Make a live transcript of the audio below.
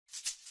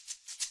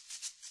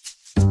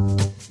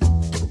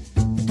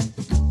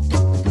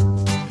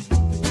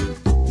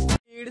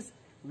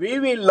we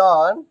will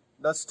learn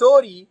the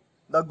story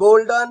The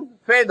Golden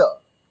Feather.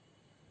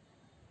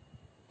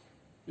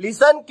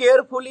 Listen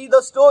carefully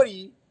the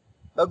story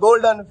The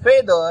Golden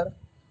Feather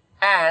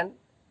and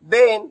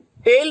then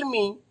tell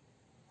me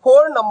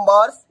 4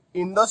 numbers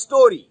in the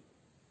story.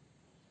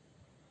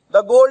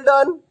 The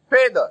Golden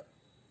Feather.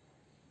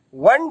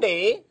 One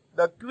day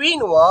the queen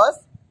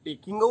was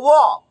taking a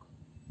walk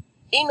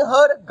in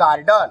her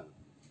garden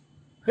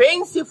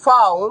when she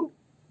found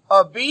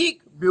a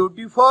big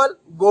beautiful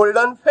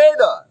golden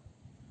feather.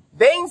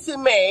 Then she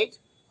met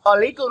a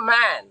little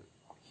man.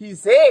 He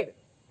said,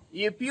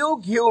 "If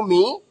you give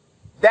me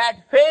that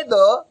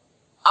feather,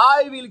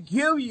 I will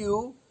give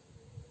you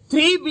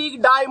 3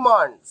 big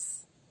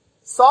diamonds."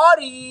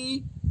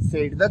 "Sorry,"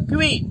 said the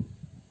queen.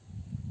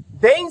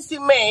 Then she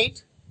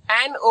met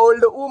an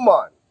old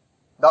woman.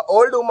 The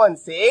old woman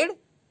said,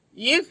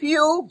 "If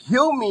you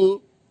give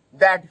me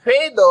that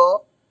feather,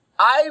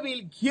 I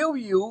will give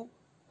you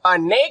a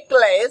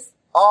necklace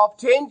of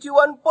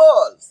 21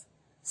 pearls."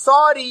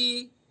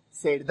 "Sorry,"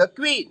 said the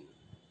queen.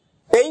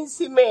 Then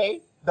she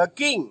met the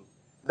king.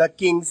 The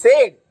king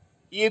said,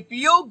 "If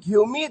you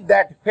give me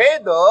that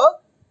feather,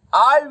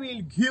 I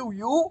will give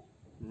you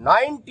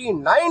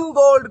 99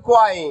 gold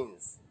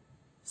coins."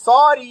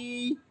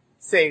 "Sorry,"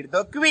 said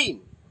the queen.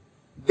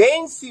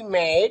 Then she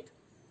met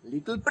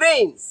little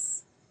prince.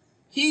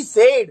 He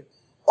said,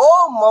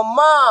 "Oh,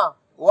 Mama,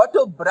 what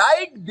a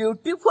bright,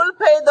 beautiful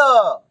feather."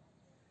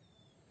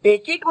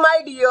 "Take it, my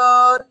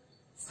dear,"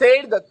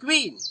 said the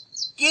queen.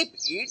 "Keep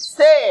it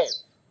safe."